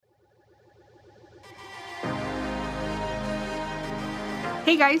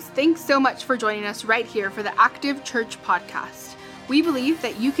Hey guys, thanks so much for joining us right here for the Active Church podcast. We believe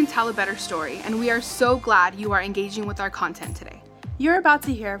that you can tell a better story, and we are so glad you are engaging with our content today. You're about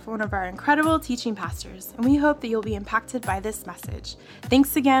to hear from one of our incredible teaching pastors, and we hope that you'll be impacted by this message.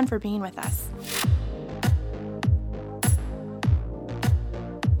 Thanks again for being with us.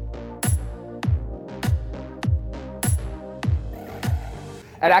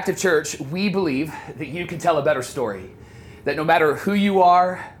 At Active Church, we believe that you can tell a better story. That no matter who you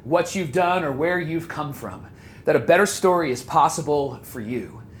are, what you've done, or where you've come from, that a better story is possible for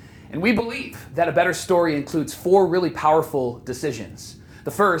you. And we believe that a better story includes 4 really powerful decisions. The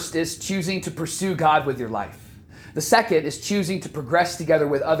first is choosing to pursue God with your life. The second is choosing to progress together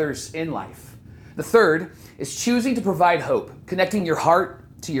with others in life. The third is choosing to provide hope, connecting your heart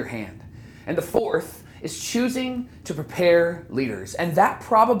to your hand. And the fourth is choosing to prepare leaders. And that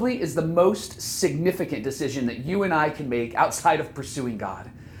probably is the most significant decision that you and I can make outside of pursuing God.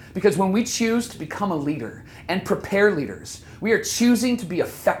 Because when we choose to become a leader and prepare leaders, we are choosing to be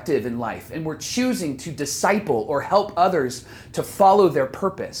effective in life, and we're choosing to disciple or help others to follow their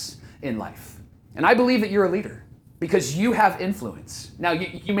purpose in life. And I believe that you're a leader because you have influence. Now,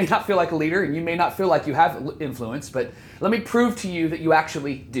 you may not feel like a leader and you may not feel like you have influence, but let me prove to you that you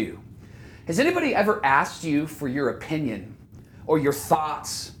actually do. Has anybody ever asked you for your opinion or your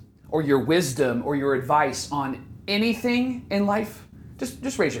thoughts or your wisdom or your advice on anything in life?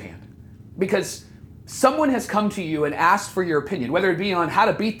 Just raise your hand. Because someone has come to you and asked for your opinion, whether it be on how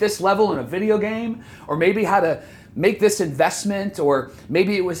to beat this level in a video game, or maybe how to make this investment, or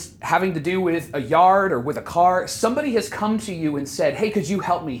maybe it was having to do with a yard or with a car. Somebody has come to you and said, hey, could you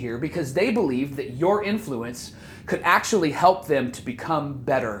help me here? Because they believe that your influence could actually help them to become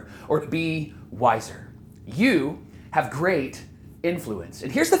better or to be wiser. You have great influence.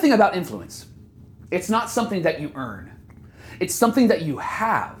 And here's the thing about influence. It's not something that you earn. It's something that you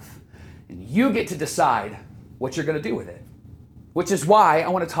have. And you get to decide what you're going to do with it. Which is why I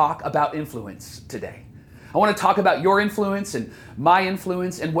want to talk about influence today. I want to talk about your influence and my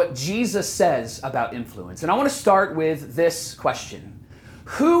influence and what Jesus says about influence. And I want to start with this question.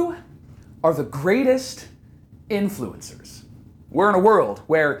 Who are the greatest influencers? We're in a world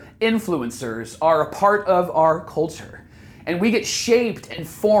where influencers are a part of our culture, and we get shaped and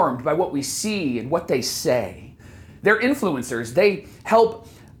formed by what we see and what they say. They're influencers. They help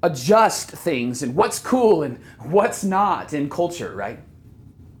adjust things and what's cool and what's not in culture, right?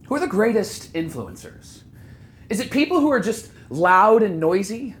 Who are the greatest influencers? Is it people who are just loud and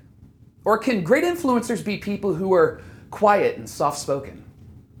noisy? Or can great influencers be people who are quiet and soft-spoken?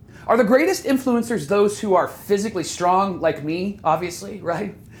 Are the greatest influencers those who are physically strong, like me, obviously,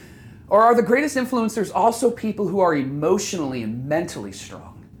 right? Or are the greatest influencers also people who are emotionally and mentally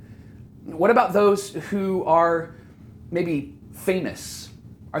strong? What about those who are maybe famous?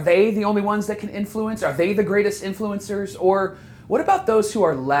 Are they the only ones that can influence? Are they the greatest influencers? Or what about those who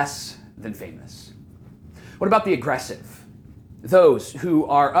are less than famous? What about the aggressive? Those who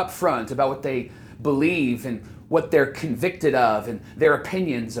are upfront about what they believe and what they're convicted of and their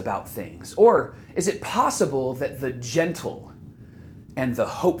opinions about things? Or is it possible that the gentle and the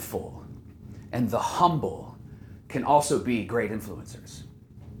hopeful and the humble can also be great influencers?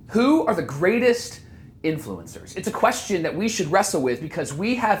 Who are the greatest influencers? It's a question that we should wrestle with because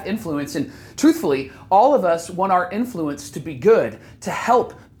we have influence, and truthfully, all of us want our influence to be good, to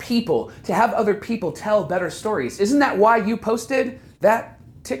help people, to have other people tell better stories. Isn't that why you posted that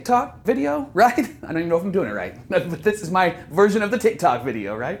TikTok video, right? I don't even know if I'm doing it right, but this is my version of the TikTok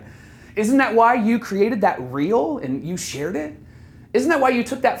video, right? Isn't that why you created that reel and you shared it? Isn't that why you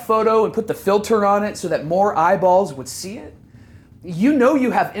took that photo and put the filter on it so that more eyeballs would see it? You know you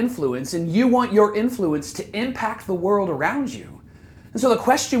have influence, and you want your influence to impact the world around you. And so the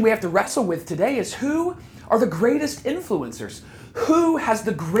question we have to wrestle with today is, who are the greatest influencers? Who has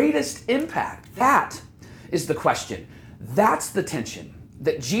the greatest impact? That is the question. That's the tension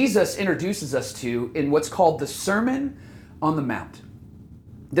that Jesus introduces us to in what's called the Sermon on the Mount.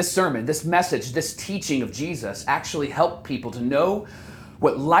 This sermon, this message, this teaching of Jesus actually helped people to know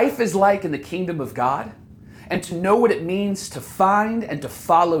what life is like in the kingdom of God, and to know what it means to find and to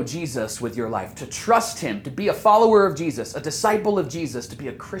follow Jesus with your life, to trust him, to be a follower of Jesus, a disciple of Jesus, to be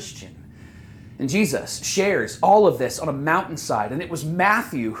a Christian. And Jesus shares all of this on a mountainside, and it was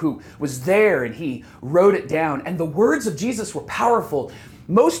Matthew who was there and he wrote it down. And the words of Jesus were powerful.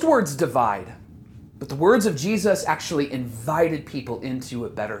 Most words divide, but the words of Jesus actually invited people into a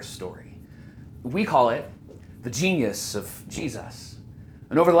better story. We call it the genius of Jesus.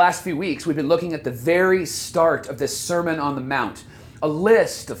 And over the last few weeks, we've been looking at the very start of this Sermon on the Mount, a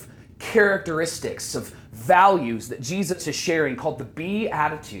list of characteristics of values that Jesus is sharing called the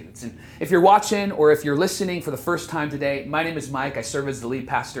Beatitudes. And if you're watching or if you're listening for the first time today, my name is Mike. I serve as the lead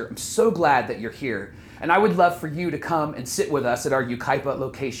pastor. I'm so glad that you're here. And I would love for you to come and sit with us at our Yucaipa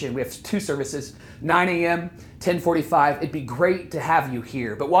location. We have 2 services, 9 a.m., 10:45. It'd be great to have you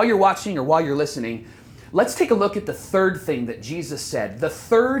here. But while you're watching or while you're listening, let's take a look at the third thing that Jesus said, the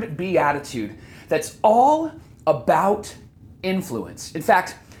third Beatitude that's all about influence. In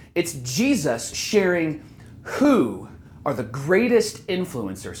fact, it's Jesus sharing who are the greatest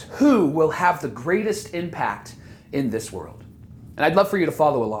influencers, who will have the greatest impact in this world. And I'd love for you to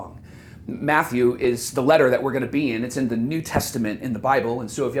follow along. Matthew is the letter that we're going to be in. It's in the New Testament in the Bible. And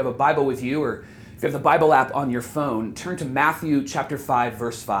so if you have a Bible with you or if you have the Bible app on your phone, turn to Matthew chapter 5,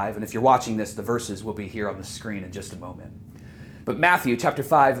 verse 5. And if you're watching this, the verses will be here on the screen in just a moment. But Matthew chapter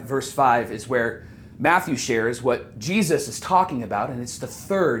 5, verse 5 is where Matthew shares what Jesus is talking about, and it's the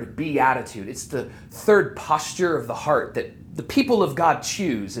third beatitude. It's the third posture of the heart that the people of God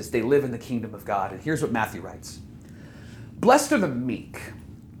choose as they live in the kingdom of God. And here's what Matthew writes. Blessed are the meek,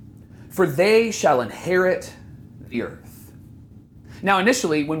 for they shall inherit the earth. Now,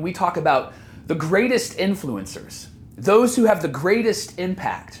 initially, when we talk about the greatest influencers, those who have the greatest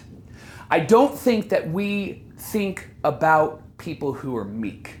impact, I don't think that we think about people who are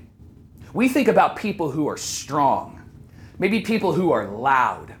meek. We think about people who are strong, maybe people who are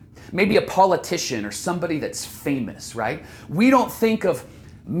loud, maybe a politician or somebody that's famous, right? We don't think of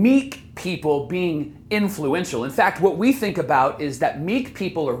meek people being influential. In fact, what we think about is that meek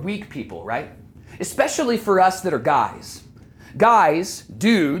people are weak people, right? Especially for us that are guys. Guys,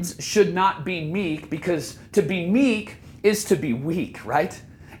 dudes, should not be meek because to be meek is to be weak, right?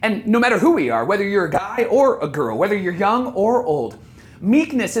 And no matter who we are, whether you're a guy or a girl, whether you're young or old,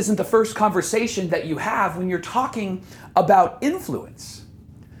 meekness isn't the first conversation that you have when you're talking about influence.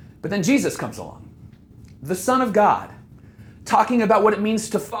 But then Jesus comes along, the Son of God, talking about what it means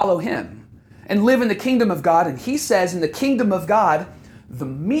to follow him and live in the kingdom of God. And he says in the kingdom of God, the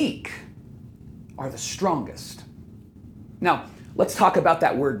meek are the strongest. Now, let's talk about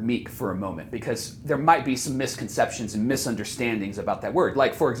that word meek for a moment, because there might be some misconceptions and misunderstandings about that word.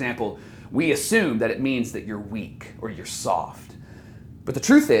 Like, for example, we assume that it means that you're weak or you're soft. But the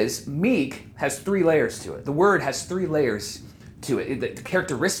truth is, meek has 3 layers to it. The word has 3 layers to it. The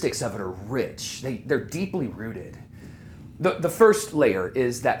characteristics of it are rich. They're deeply rooted. The first layer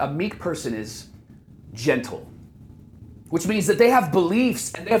is that a meek person is gentle, which means that they have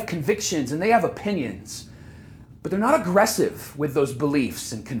beliefs and they have convictions and they have opinions, but they're not aggressive with those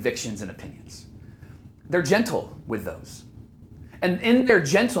beliefs and convictions and opinions. They're gentle with those. And in their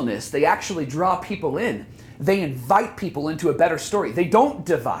gentleness, they actually draw people in. They invite people into a better story. They don't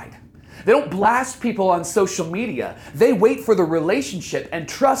divide. They don't blast people on social media. They wait for the relationship and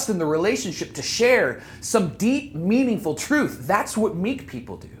trust in the relationship to share some deep, meaningful truth. That's what meek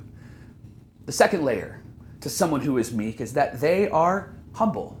people do. The second layer to someone who is meek is that they are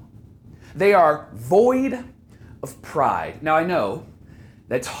humble. They are void of pride. Now, I know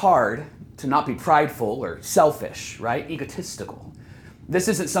that's hard to not be prideful or selfish, right? Egotistical. This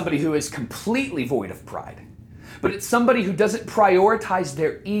isn't somebody who is completely void of pride, but it's somebody who doesn't prioritize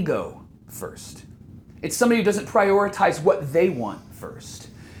their ego first. It's somebody who doesn't prioritize what they want first.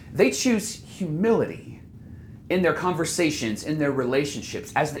 They choose humility in their conversations, in their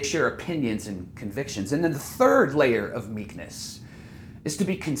relationships, as they share opinions and convictions. And then the third layer of meekness is to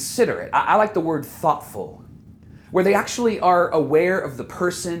be considerate. I like the word thoughtful, where they actually are aware of the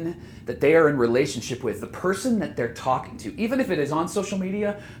person that they are in relationship with, the person that they're talking to. Even if it is on social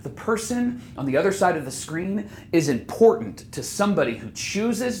media, the person on the other side of the screen is important to somebody who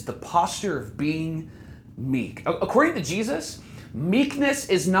chooses the posture of being meek. According to Jesus, meekness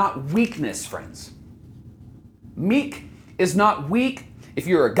is not weakness, friends. Meek is not weak if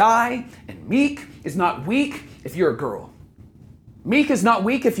you're a guy, and meek is not weak if you're a girl. Meek is not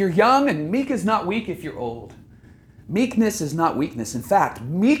weak if you're young, and meek is not weak if you're old. Meekness is not weakness. In fact,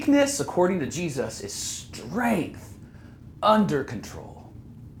 meekness, according to Jesus, is strength under control.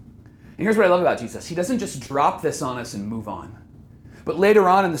 And here's what I love about Jesus. He doesn't just drop this on us and move on. But later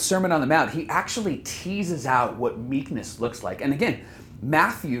on in the Sermon on the Mount, he actually teases out what meekness looks like. And again,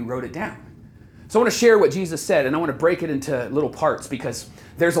 Matthew wrote it down. So I want to share what Jesus said, and I want to break it into little parts because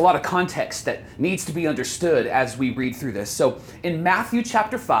there's a lot of context that needs to be understood as we read through this. So in Matthew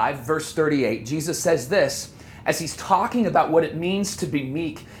chapter 5, verse 38, Jesus says this, as he's talking about what it means to be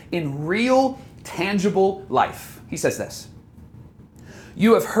meek in real, tangible life. He says this,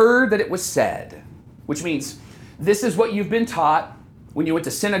 "You have heard that it was said," which means this is what you've been taught when you went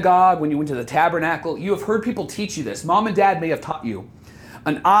to synagogue, when you went to the tabernacle. You have heard people teach you this. Mom and dad may have taught you.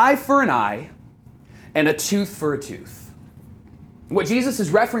 An eye for an eye and a tooth for a tooth. What Jesus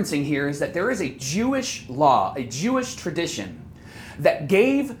is referencing here is that there is a Jewish law, a Jewish tradition that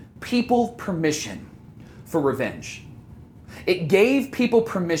gave people permission for revenge. It gave people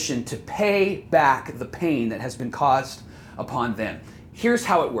permission to pay back the pain that has been caused upon them. Here's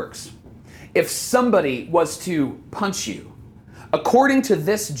how it works. If somebody was to punch you, according to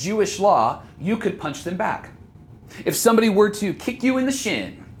this Jewish law, you could punch them back. If somebody were to kick you in the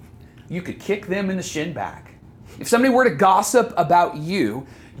shin, you could kick them in the shin back. If somebody were to gossip about you,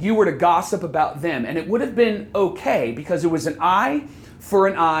 you were to gossip about them. And it would have been okay because it was an eye for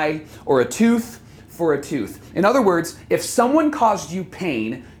an eye or a tooth for a tooth. In other words, if someone caused you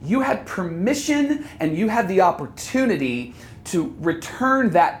pain, you had permission and you had the opportunity to return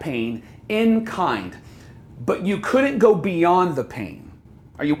that pain in kind. But you couldn't go beyond the pain.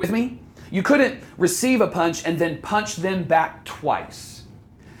 Are you with me? You couldn't receive a punch and then punch them back twice.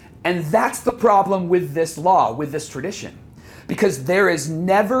 And that's the problem with this law, with this tradition. Because there is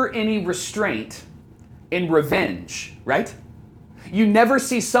never any restraint in revenge, right? You never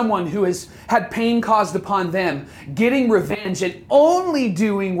see someone who has had pain caused upon them getting revenge and only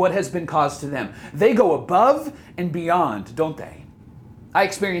doing what has been caused to them. They go above and beyond, don't they? I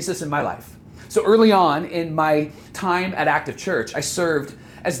experienced this in my life. So early on in my time at Active Church, I served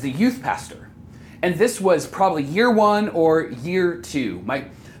as the youth pastor. And this was probably year 1 or year 2. My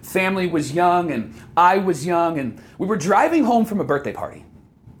family was young and I was young, and we were driving home from a birthday party.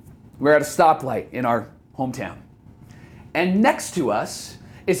 We were at a stoplight in our hometown. And next to us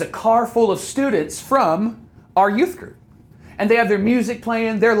is a car full of students from our youth group. And they have their music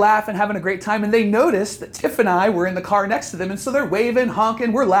playing, they're laughing, having a great time, and they noticed that Tiff and I were in the car next to them, and so they're waving,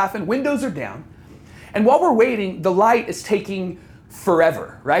 honking, we're laughing, windows are down. And while we're waiting, the light is taking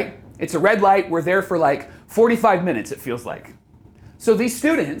forever, right? It's a red light, we're there for like 45 minutes, it feels like. So these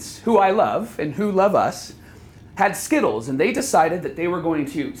students, who I love and who love us, had Skittles, and they decided that they were going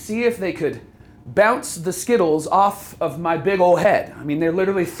to see if they could bounce the Skittles off of my big old head. I mean, they're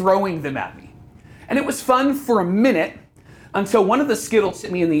literally throwing them at me. And it was fun for a minute until one of the Skittles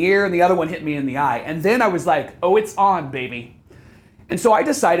hit me in the ear and the other one hit me in the eye. And then I was like, oh, it's on, baby. And so I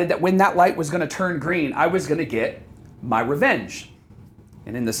decided that when that light was going to turn green, I was going to get my revenge.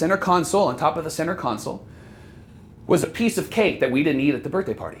 And in the center console, on top of the center console, was a piece of cake that we didn't eat at the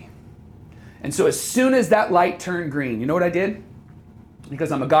birthday party. And so as soon as that light turned green, you know what I did?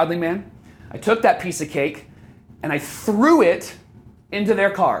 Because I'm a godly man, I took that piece of cake and I threw it into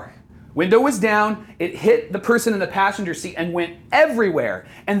their car. Window was down, it hit the person in the passenger seat and went everywhere.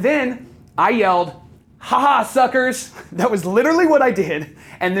 And then I yelled, "Ha ha, suckers." That was literally what I did.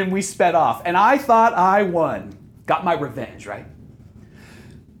 And then we sped off. And I thought I won. Got my revenge, right?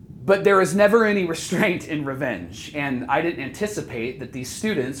 But there is never any restraint in revenge. And I didn't anticipate that these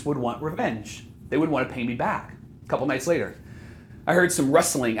students would want revenge. They would want to pay me back. A couple nights later, I heard some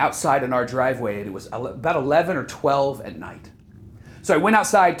rustling outside in our driveway. And it was about 11 or 12 at night. So I went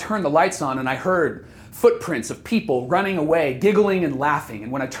outside, turned the lights on, and I heard footprints of people running away, giggling and laughing.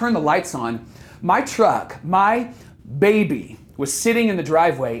 And when I turned the lights on, my truck, my baby, was sitting in the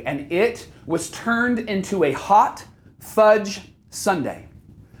driveway, and it was turned into a hot fudge sundae.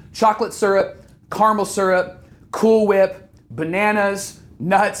 Chocolate syrup, caramel syrup, Cool Whip, bananas,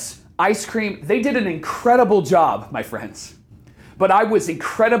 nuts, ice cream. They did an incredible job, my friends. But I was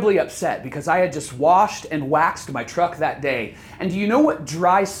incredibly upset because I had just washed and waxed my truck that day. And do you know what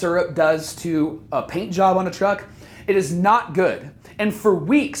dry syrup does to a paint job on a truck? It is not good. And for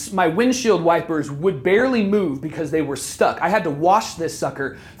weeks, my windshield wipers would barely move because they were stuck. I had to wash this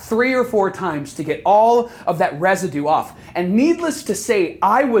sucker 3 or 4 times to get all of that residue off. And needless to say,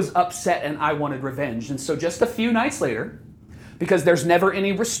 I was upset and I wanted revenge. And so just a few nights later, because there's never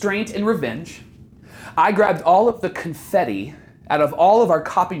any restraint in revenge, I grabbed all of the confetti out of all of our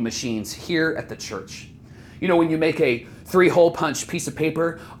copy machines here at the church. You know, when you make a 3-hole punch piece of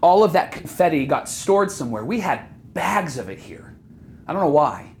paper, all of that confetti got stored somewhere. We had bags of it here. I don't know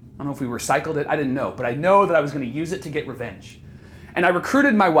why. I don't know if we recycled it. I didn't know. But I know that I was going to use it to get revenge. And I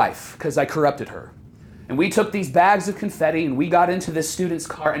recruited my wife because I corrupted her. And we took these bags of confetti and we got into this student's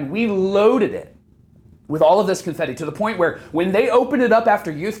car and we loaded it with all of this confetti to the point where when they opened it up after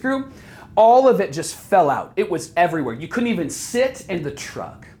youth group, all of it just fell out. It was everywhere. You couldn't even sit in the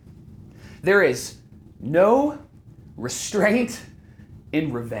truck. There is no restraint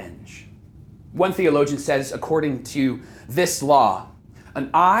in revenge. One theologian says, according to this law, an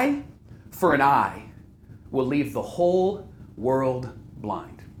eye for an eye will leave the whole world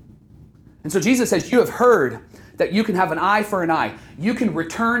blind. And so Jesus says, you have heard that you can have an eye for an eye. You can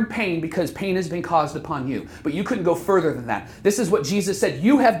return pain because pain has been caused upon you. But you couldn't go further than that. This is what Jesus said.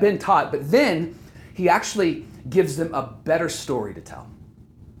 You have been taught. But then he actually gives them a better story to tell.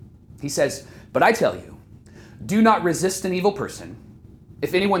 He says, but I tell you, do not resist an evil person.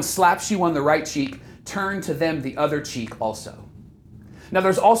 If anyone slaps you on the right cheek, turn to them the other cheek also. Now,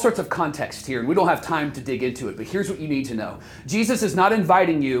 there's all sorts of context here, and we don't have time to dig into it, but here's what you need to know. Jesus is not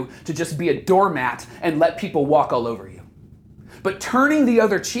inviting you to just be a doormat and let people walk all over you. But turning the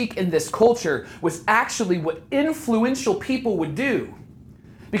other cheek in this culture was actually what influential people would do.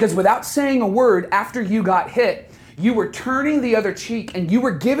 Because without saying a word after you got hit, you were turning the other cheek and you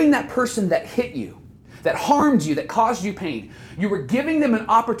were giving that person that hit you, that harmed you, that caused you pain, you were giving them an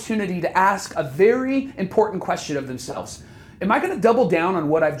opportunity to ask a very important question of themselves. Am I going to double down on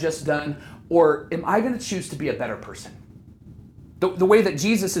what I've just done, or am I going to choose to be a better person? The way that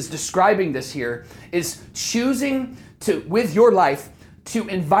Jesus is describing this here is choosing to, with your life, to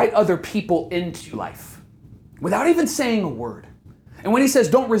invite other people into life without even saying a word. And when he says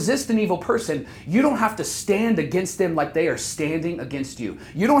don't resist an evil person, you don't have to stand against them like they are standing against you.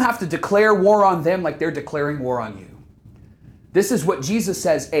 You don't have to declare war on them like they're declaring war on you. This is what Jesus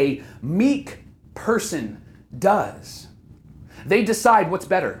says a meek person does. They decide what's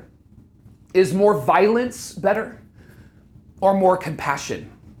better. Is more violence better or more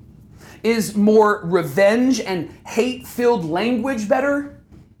compassion? Is more revenge and hate-filled language better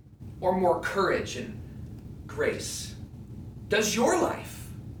or more courage and grace? Does your life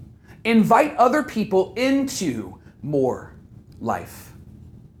invite other people into more life?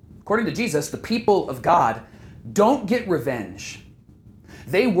 According to Jesus, the people of God don't get revenge.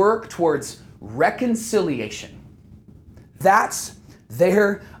 They work towards reconciliation. That's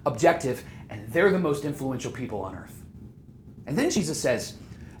their objective, and they're the most influential people on earth. And then Jesus says,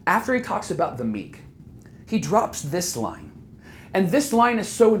 after he talks about the meek, he drops this line. And this line is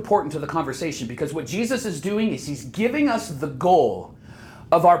so important to the conversation because what Jesus is doing is he's giving us the goal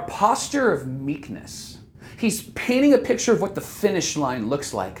of our posture of meekness. He's painting a picture of what the finish line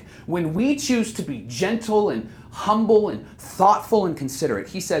looks like when we choose to be gentle and humble and thoughtful and considerate.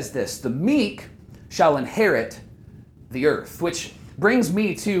 He says this, the meek shall inherit the earth, which brings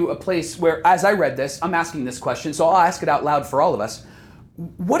me to a place where, as I read this, I'm asking this question, so I'll ask it out loud for all of us.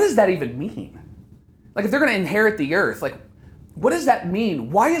 What does that even mean? Like, if they're going to inherit the earth, like, what does that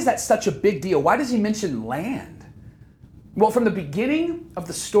mean? Why is that such a big deal? Why does he mention land? Well, from the beginning of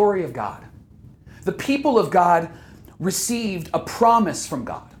the story of God, the people of God received a promise from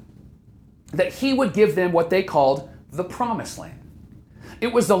God that he would give them what they called the promised land.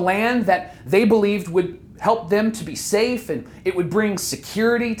 It was the land that they believed would help them to be safe, and it would bring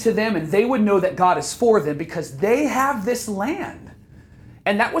security to them, and they would know that God is for them because they have this land.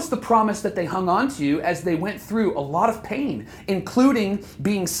 And that was the promise that they hung on to as they went through a lot of pain, including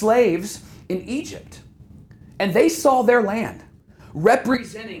being slaves in Egypt. And they saw their land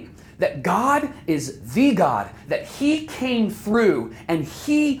representing that God is the God, that he came through and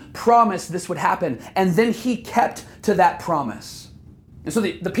he promised this would happen, and then he kept to that promise. And so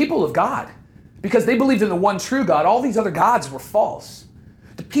the people of God, because they believed in the one true God, all these other gods were false.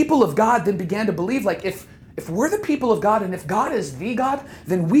 The people of God then began to believe, like, if we're the people of God and if God is the God,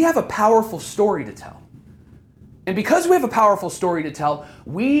 then we have a powerful story to tell. And because we have a powerful story to tell,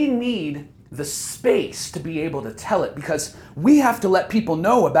 we need the space to be able to tell it because we have to let people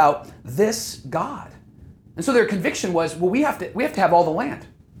know about this God. And so their conviction was, well, we have to have all the land.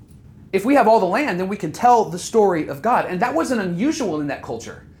 If we have all the land, then we can tell the story of God. And that wasn't unusual in that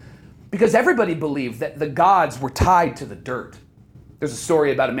culture because everybody believed that the gods were tied to the dirt. There's a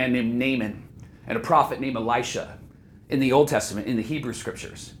story about a man named Naaman and a prophet named Elisha in the Old Testament, in the Hebrew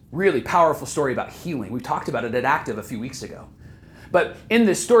scriptures. Really powerful story about healing. We talked about it at Active a few weeks ago. But in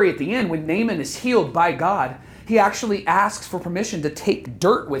this story at the end, when Naaman is healed by God, he actually asks for permission to take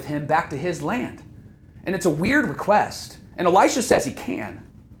dirt with him back to his land. And it's a weird request. And Elisha says he can.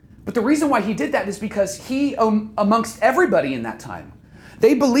 But the reason why he did that is because he, amongst everybody in that time,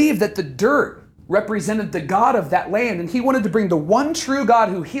 they believed that the dirt represented the God of that land, and he wanted to bring the one true God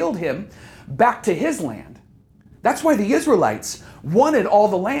who healed him back to his land. That's why the Israelites wanted all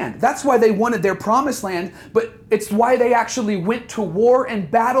the land. That's why they wanted their promised land, but it's why they actually went to war and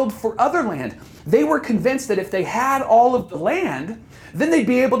battled for other land. They were convinced that if they had all of the land, then they'd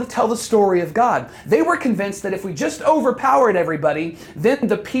be able to tell the story of God. They were convinced that if we just overpowered everybody, then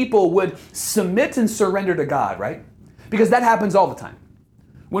the people would submit and surrender to God, right? Because that happens all the time.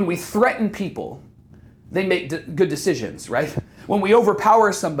 When we threaten people, they make good decisions, right? When we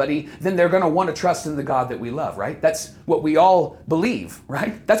overpower somebody, then they're going to want to trust in the God that we love, right? That's what we all believe,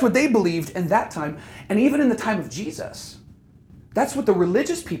 right? That's what they believed in that time. And even in the time of Jesus, that's what the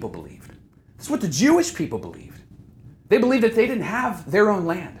religious people believed. That's what the Jewish people believed. They believed that they didn't have their own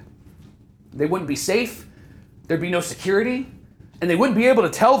land. They wouldn't be safe. There'd be no security. And they wouldn't be able to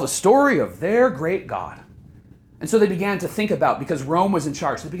tell the story of their great God. And so they began to think about, because Rome was in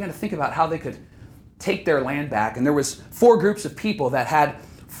charge, they began to think about how they could take their land back. And there was 4 groups of people that had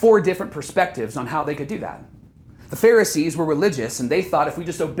 4 different perspectives on how they could do that. The Pharisees were religious, and they thought if we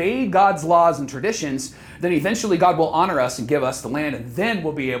just obeyed God's laws and traditions, then eventually God will honor us and give us the land, and then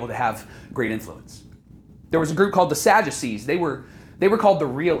we'll be able to have great influence. There was a group called the Sadducees. They were called the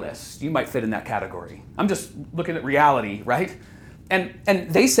realists. You might fit in that category. I'm just looking at reality, right? And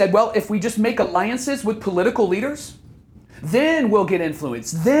they said, well, if we just make alliances with political leaders, then we'll get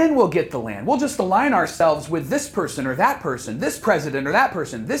influence. Then we'll get the land. We'll just align ourselves with this person or that person, this president or that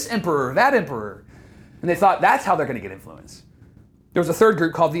person, this emperor or that emperor. And they thought that's how they're going to get influence. There was a third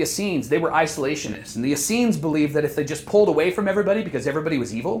group called the Essenes. They were isolationists. And the Essenes believed that if they just pulled away from everybody because everybody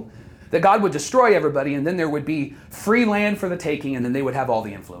was evil, that God would destroy everybody, and then there would be free land for the taking, and then they would have all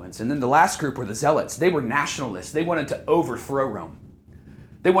the influence. And then the last group were the Zealots. They were nationalists. They wanted to overthrow Rome.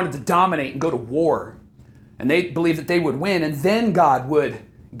 They wanted to dominate and go to war. And they believed that they would win, and then God would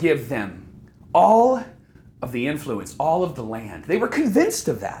give them all of the influence, all of the land. They were convinced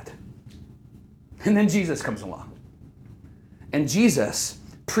of that. And then Jesus comes along. And Jesus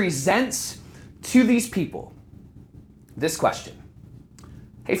presents to these people this question.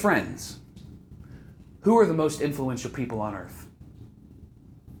 Hey friends, who are the most influential people on earth?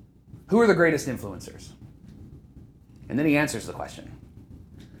 Who are the greatest influencers? And then he answers the question.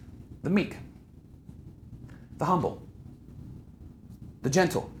 The meek, the humble, the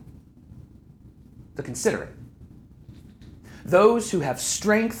gentle, the considerate, those who have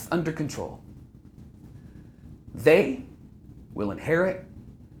strength under control. They will inherit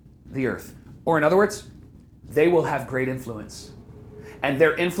the earth. Or in other words, they will have great influence. And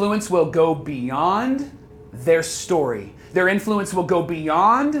their influence will go beyond their story. Their influence will go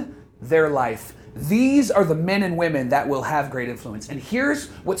beyond their life. These are the men and women that will have great influence. And here's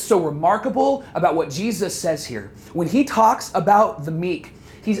what's so remarkable about what Jesus says here. When he talks about the meek,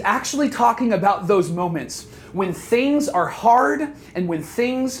 he's actually talking about those moments when things are hard and when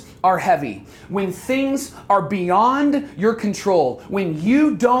things are heavy, when things are beyond your control, when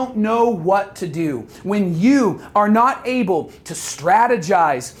you don't know what to do, when you are not able to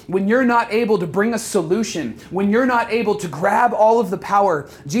strategize, when you're not able to bring a solution, when you're not able to grab all of the power.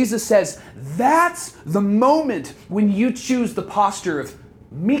 Jesus says that's the moment when you choose the posture of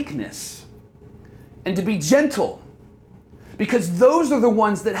meekness and to be gentle. Because those are the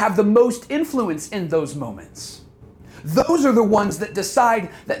ones that have the most influence in those moments. Those are the ones that decide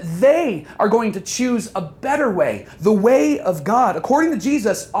that they are going to choose a better way, the way of God. According to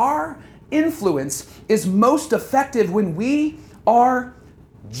Jesus, our influence is most effective when we are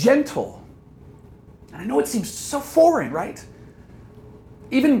gentle. And I know it seems so foreign, right?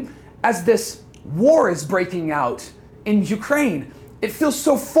 Even as this war is breaking out in Ukraine, it feels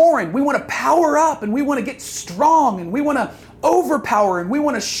so foreign. We want to power up and we want to get strong and we want to overpower and we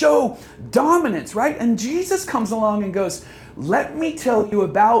want to show dominance, right? And Jesus comes along and goes, let me tell you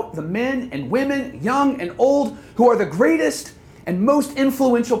about the men and women, young and old, who are the greatest and most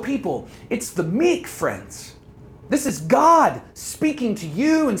influential people. It's the meek, friends. This is God speaking to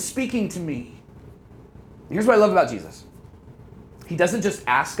you and speaking to me. And here's what I love about Jesus. He doesn't just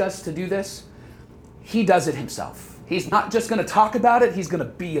ask us to do this. He does it himself. He's not just going to talk about it, he's going to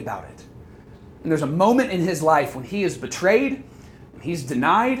be about it. And there's a moment in his life when he is betrayed, and he's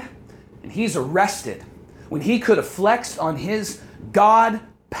denied, and he's arrested, when he could have flexed on his God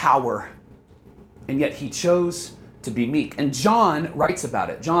power, and yet he chose to be meek. And John writes about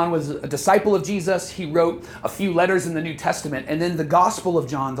it. John was a disciple of Jesus. He wrote a few letters in the New Testament, and then the Gospel of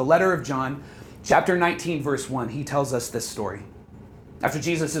John, the letter of John, chapter 19, verse 1, he tells us this story. After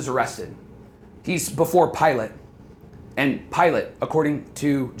Jesus is arrested, he's before Pilate, and Pilate, according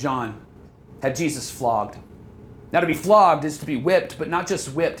to John, had Jesus flogged. Now, to be flogged is to be whipped, but not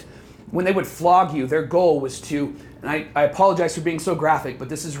just whipped. When they would flog you, their goal was to, and I apologize for being so graphic, but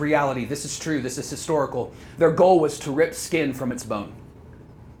this is reality, this is true, this is historical. Their goal was to rip skin from its bone.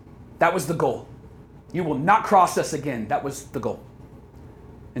 That was the goal. You will not cross us again. That was the goal.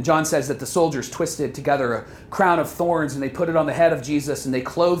 And John says that the soldiers twisted together a crown of thorns and they put it on the head of Jesus and they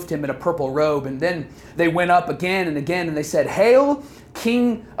clothed him in a purple robe. And then they went up again and again and they said, "Hail,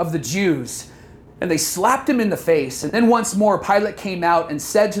 King of the Jews." And they slapped him in the face. And then once more, Pilate came out and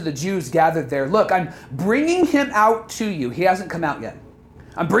said to the Jews gathered there, look, I'm bringing him out to you. He hasn't come out yet.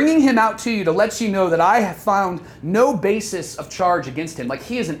 I'm bringing him out to you to let you know that I have found no basis of charge against him. Like,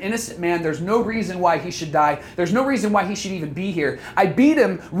 he is an innocent man. There's no reason why he should die. There's no reason why he should even be here. I beat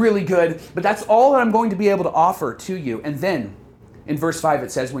him really good, but that's all that I'm going to be able to offer to you. And then in verse 5,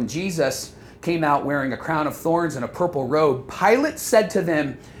 it says, when Jesus came out wearing a crown of thorns and a purple robe, Pilate said to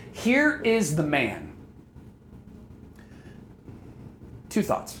them, here is the man. Two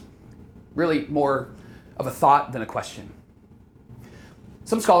thoughts. Really more of a thought than a question.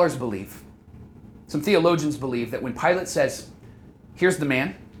 Some scholars believe, some theologians believe that when Pilate says, here's the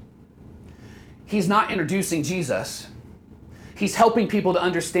man, he's not introducing Jesus. He's helping people to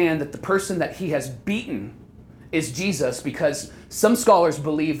understand that the person that he has beaten is Jesus, because some scholars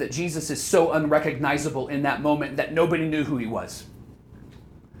believe that Jesus is so unrecognizable in that moment that nobody knew who he was.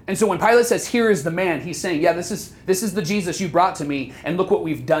 And so when Pilate says, here is the man, he's saying, yeah, this is the Jesus you brought to me, and look what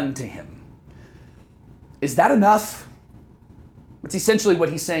we've done to him. Is that enough? It's essentially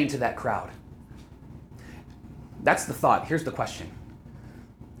what he's saying to that crowd. That's the thought. Here's the question.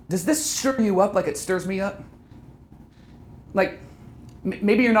 Does this stir you up like it stirs me up? Like,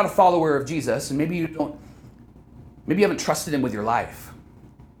 maybe you're not a follower of Jesus, and maybe you haven't trusted him with your life.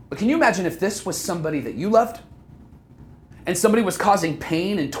 But can you imagine if this was somebody that you loved, and somebody was causing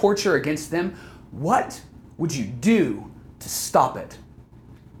pain and torture against them? What would you do to stop it?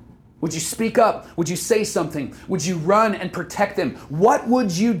 Would you speak up? Would you say something? Would you run and protect them? What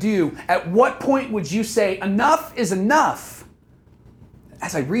would you do? At what point would you say, enough is enough?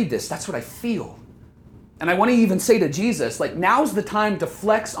 As I read this, that's what I feel. And I want to even say to Jesus, like, now's the time to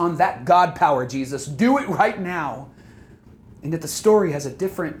flex on that God power, Jesus. Do it right now. And yet the story has a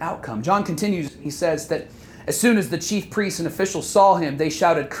different outcome. John continues, he says that as soon as the chief priests and officials saw him, they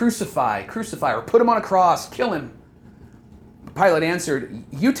shouted, crucify, crucify, or put him on a cross, kill him. Pilate answered,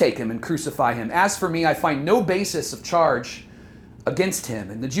 you take him and crucify him. As for me, I find no basis of charge against him.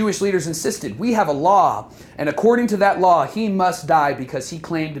 And the Jewish leaders insisted, we have a law, and according to that law, he must die because he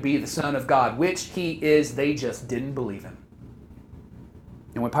claimed to be the Son of God, which he is. They just didn't believe him.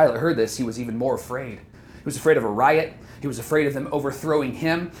 And when Pilate heard this, he was even more afraid. He was afraid of a riot. He was afraid of them overthrowing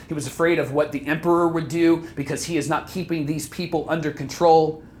him. He was afraid of what the emperor would do because he is not keeping these people under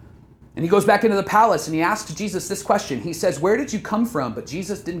control. And he goes back into the palace and he asks Jesus this question. He says, where did you come from? But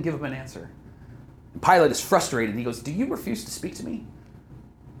Jesus didn't give him an answer. And Pilate is frustrated. He goes, do you refuse to speak to me?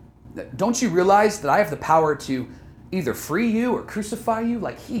 Don't you realize that I have the power to either free you or crucify you?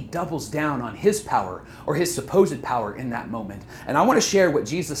 Like, he doubles down on his power or his supposed power in that moment. And I want to share what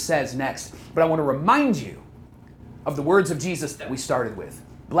Jesus says next, but I want to remind you of the words of Jesus that we started with.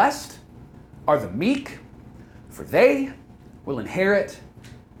 Blessed are the meek, for they will inherit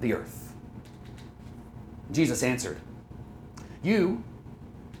the earth. Jesus answered, you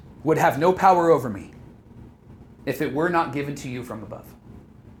would have no power over me if it were not given to you from above.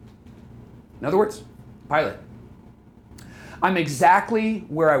 In other words, Pilate, I'm exactly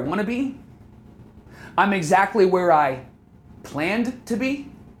where I want to be. I'm exactly where I planned to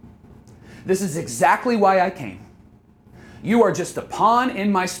be. This is exactly why I came. You are just a pawn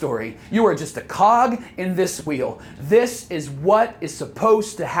in my story. You are just a cog in this wheel. This is what is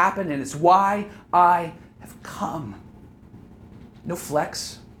supposed to happen, and it's why I have come. No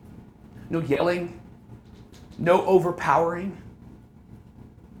flex, no yelling, no overpowering.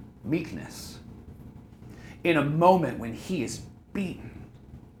 Meekness. In a moment when he is beaten.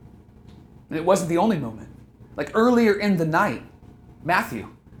 And it wasn't the only moment. Like earlier in the night, Matthew,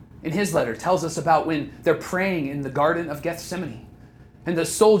 in his letter, tells us about when they're praying in the Garden of Gethsemane. And the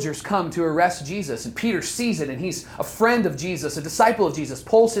soldiers come to arrest Jesus. And Peter sees it, and he's a friend of Jesus, a disciple of Jesus,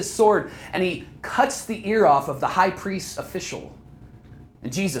 pulls his sword, and he cuts the ear off of the high priest's official.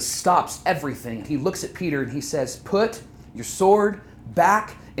 And Jesus stops everything. And he looks at Peter and he says, put your sword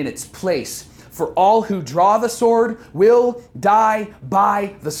back in its place. For all who draw the sword will die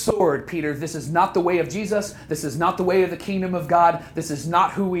by the sword. Peter, this is not the way of Jesus. This is not the way of the kingdom of God. This is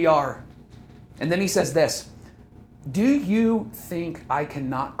not who we are. And then he says this, do you think I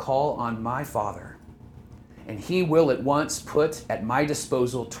cannot call on my Father, and he will at once put at my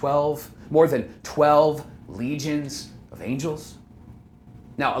disposal more than 12 legions of angels?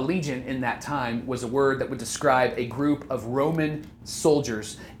 Now, a legion in that time was a word that would describe a group of Roman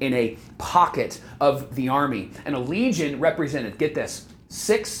soldiers in a pocket of the army. And a legion represented, get this,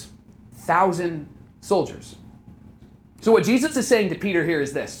 6,000 soldiers. So what Jesus is saying to Peter here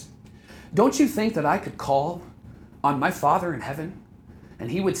is this. Don't you think that I could call on my Father in heaven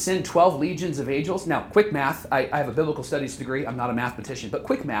and he would send 12 legions of angels? Now, quick math. I have a biblical studies degree. I'm not a mathematician, but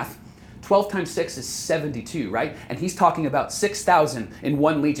quick math. 12 times 6 is 72, right? And he's talking about 6,000 in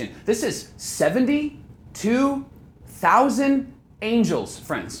one legion. This is 72,000 angels,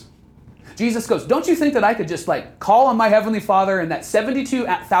 friends. Jesus goes, don't you think that I could just call on my heavenly Father and that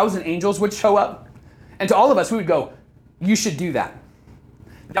 72,000 angels would show up? And to all of us, we would go, you should do that.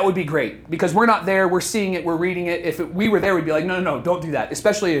 That would be great, because we're not there, we're seeing it, we're reading it. If we were there, we'd be like, no, don't do that,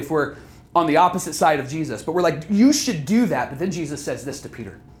 especially if we're on the opposite side of Jesus. But we're like, you should do that. But then Jesus says this to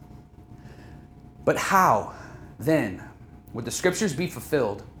Peter. But how, then, would the scriptures be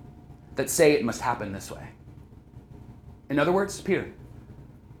fulfilled that say it must happen this way? In other words, Peter,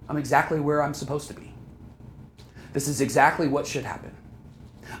 I'm exactly where I'm supposed to be. This is exactly what should happen.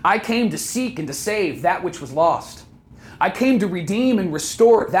 I came to seek and to save that which was lost. I came to redeem and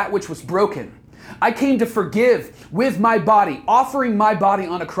restore that which was broken. I came to forgive with my body, offering my body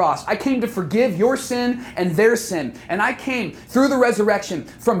on a cross. I came to forgive your sin and their sin. And I came through the resurrection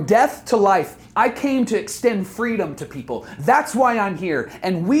from death to life. I came to extend freedom to people. That's why I'm here.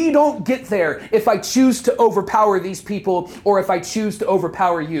 And we don't get there if I choose to overpower these people or if I choose to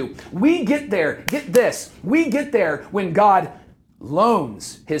overpower you. We get there, get this, we get there when God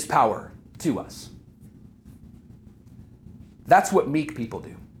loans his power to us. That's what meek people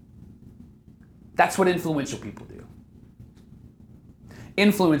do. That's what influential people do.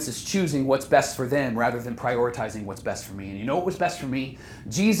 Influence is choosing what's best for them rather than prioritizing what's best for me. And you know what was best for me?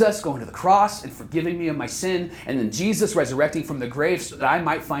 Jesus going to the cross and forgiving me of my sin, and then Jesus resurrecting from the grave so that I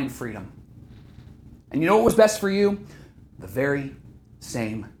might find freedom. And you know what was best for you? The very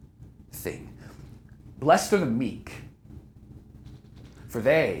same thing. Blessed are the meek, for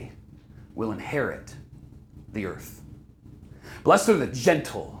they will inherit the earth. Blessed are the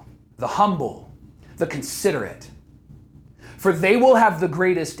gentle, the humble, the considerate, for they will have the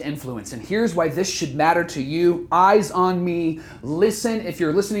greatest influence. And here's why this should matter to you. Eyes on me. Listen. If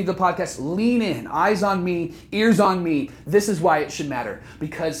you're listening to the podcast, lean in. Eyes on me, ears on me. This is why it should matter.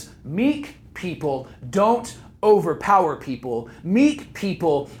 Because meek people don't overpower people. Meek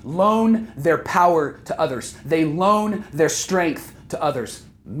people loan their power to others. They loan their strength to others.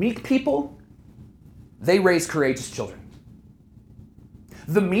 Meek people, they raise courageous children.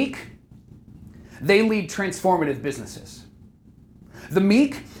 The meek, they lead transformative businesses. The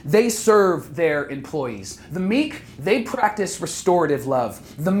meek, they serve their employees. The meek, they practice restorative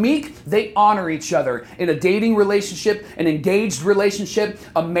love. The meek, they honor each other in a dating relationship, an engaged relationship,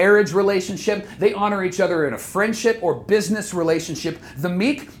 a marriage relationship. They honor each other in a friendship or business relationship. The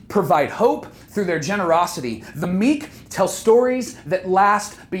meek provide hope through their generosity. The meek tell stories that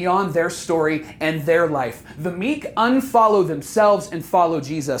last beyond their story and their life. The meek unfollow themselves and follow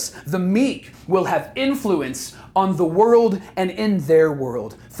Jesus. The meek will have influence on the world and in their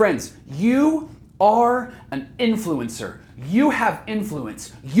world. Friends, you are an influencer. You have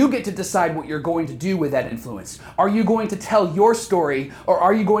influence. You get to decide what you're going to do with that influence. Are you going to tell your story, or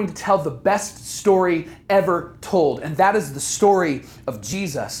are you going to tell the best story ever told? And that is the story of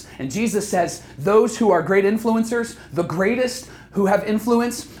Jesus. And Jesus says, those who are great influencers, the greatest who have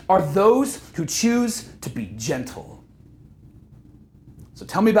influence, are those who choose to be gentle. So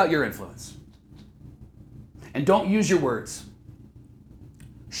tell me about your influence. And don't use your words.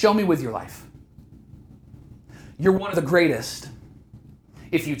 Show me with your life. You're one of the greatest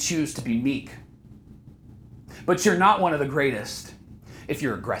if you choose to be meek. But you're not one of the greatest if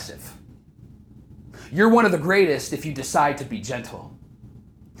you're aggressive. You're one of the greatest if you decide to be gentle.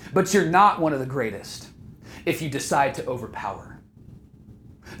 But you're not one of the greatest if you decide to overpower.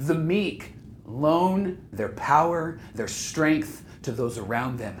 The meek loan their power, their strength to those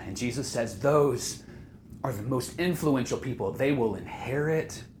around them. And Jesus says those are the most influential people. They will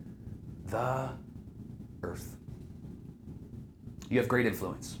inherit the earth. You have great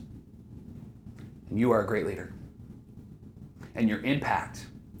influence. And you are a great leader. And your impact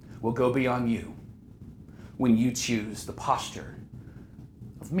will go beyond you when you choose the posture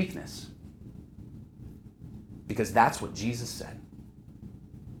of meekness. Because that's what Jesus said.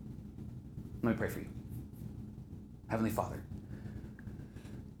 Let me pray for you. Heavenly Father,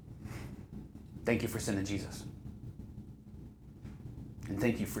 thank you for sending Jesus. And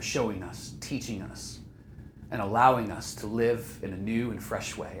thank you for showing us, teaching us, and allowing us to live in a new and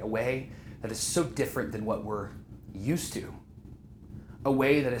fresh way, a way that is so different than what we're used to, a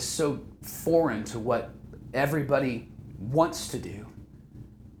way that is so foreign to what everybody wants to do.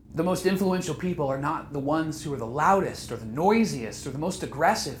 The most influential people are not the ones who are the loudest or the noisiest or the most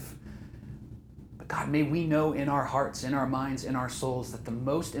aggressive. But God, may we know in our hearts, in our minds, in our souls that the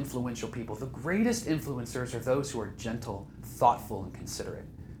most influential people, the greatest influencers, are those who are gentle, thoughtful, and considerate.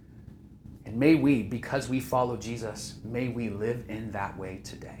 And may we, because we follow Jesus, may we live in that way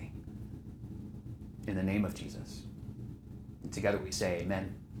today. in the name of Jesus. And together we say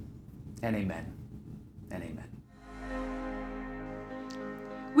amen and amen and amen.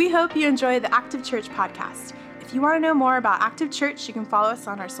 We hope you enjoy the Active Church podcast. If you want to know more about Active Church, you can follow us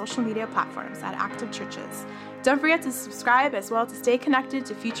on our social media platforms at Active Churches. Don't forget to subscribe as well to stay connected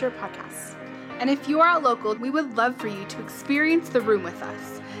to future podcasts. And if you are local, we would love for you to experience the Room with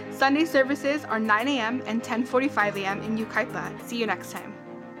us. Sunday services are 9 a.m. and 10:45 a.m. in Yucaipa. See you next time.